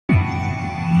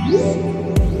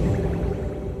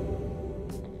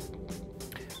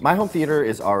My home theater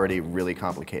is already really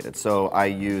complicated, so I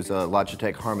use a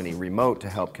Logitech Harmony remote to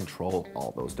help control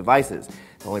all those devices.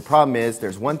 The only problem is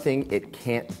there's one thing it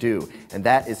can't do, and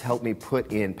that is help me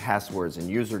put in passwords and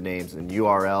usernames and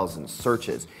URLs and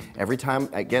searches. Every time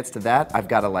it gets to that, I've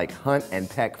got to like hunt and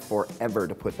peck forever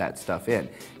to put that stuff in.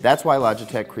 That's why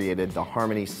Logitech created the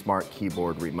Harmony Smart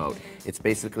Keyboard remote. It's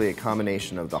basically a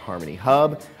combination of the Harmony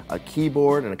hub, a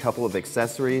keyboard, and a couple of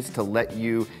accessories to let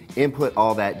you input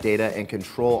all that data and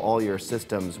control all your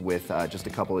systems with just a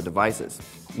couple of devices.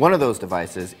 One of those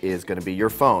devices is going to be your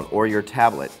phone or your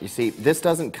tablet. You see, this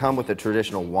doesn't come with a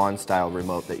traditional wand-style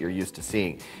remote that you're used to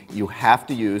seeing. You have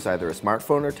to use either a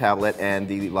smartphone or tablet and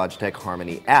the Logitech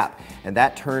Harmony app, and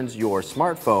that turns your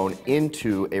smartphone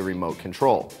into a remote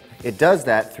control. It does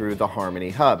that through the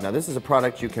Harmony Hub. Now, this is a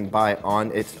product you can buy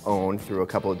on its own through a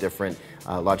couple of different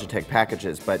Logitech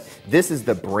packages, but this is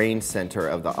the brain center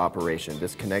of the operation.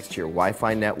 This connects to your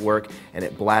Wi-Fi network and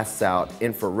it blasts out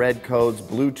infrared codes,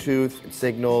 Bluetooth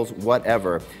signals,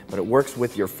 whatever, but it works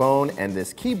with your phone and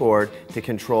this keyboard to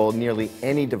control nearly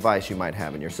any device you might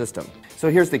have in your system. So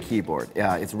here's the keyboard.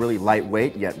 It's really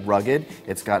lightweight yet rugged.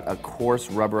 It's got a coarse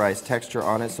rubberized texture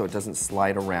on it so it doesn't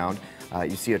slide around.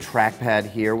 You see a trackpad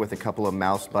here with a couple of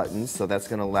mouse buttons, so that's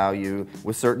going to allow you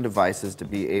with certain devices to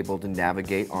be able to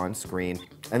navigate on screen.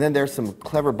 And then there's some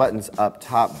clever buttons up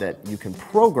top that you can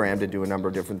program to do a number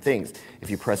of different things. If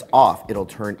you press off, it'll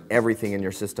turn everything in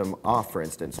your system off, for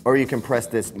instance. Or you can press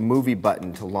this movie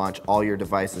button to launch all your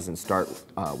devices and start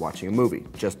watching a movie.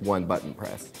 Just one button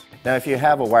press. Now, if you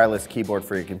have a wireless keyboard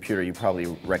for your computer, you probably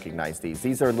recognize these.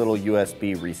 These are little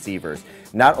USB receivers.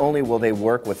 Not only will they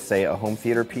work with, say, a home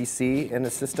theater PC in the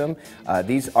system,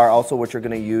 these are also what you're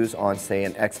going to use on, say,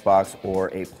 an Xbox or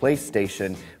a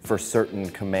PlayStation for certain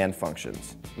command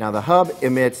functions. Now, the hub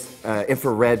emits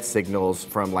infrared signals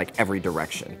from like every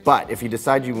direction. But if you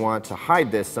decide you want to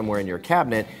hide this somewhere in your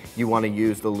cabinet, you want to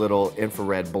use the little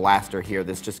infrared blaster here.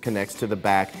 This just connects to the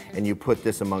back, and you put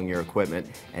this among your equipment,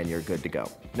 and you're good to go.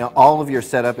 Now, all of your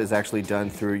setup is actually done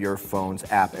through your phone's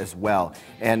app as well.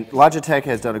 And Logitech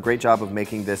has done a great job of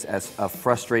making this as a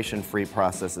frustration-free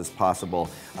process as possible.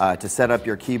 To set up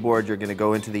your keyboard, you're going to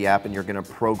go into the app and you're going to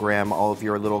program all of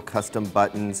your little custom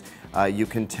buttons. You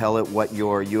can tell it what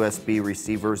your USB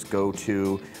receivers go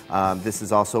to. This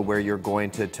is also where you're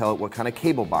going to tell it what kind of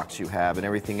cable box you have and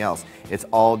everything else. It's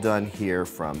all done here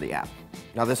from the app.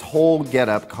 Now, this whole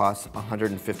getup costs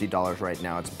 $150 right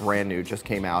now. It's brand new, just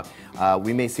came out.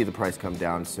 We may see the price come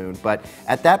down soon, but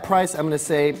at that price, I'm going to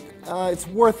say it's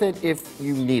worth it if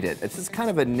you need it. It's just kind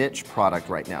of a niche product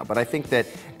right now, but I think that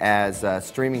as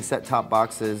streaming set-top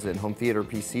boxes and home theater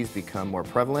PCs become more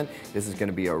prevalent, this is going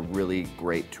to be a really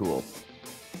great tool.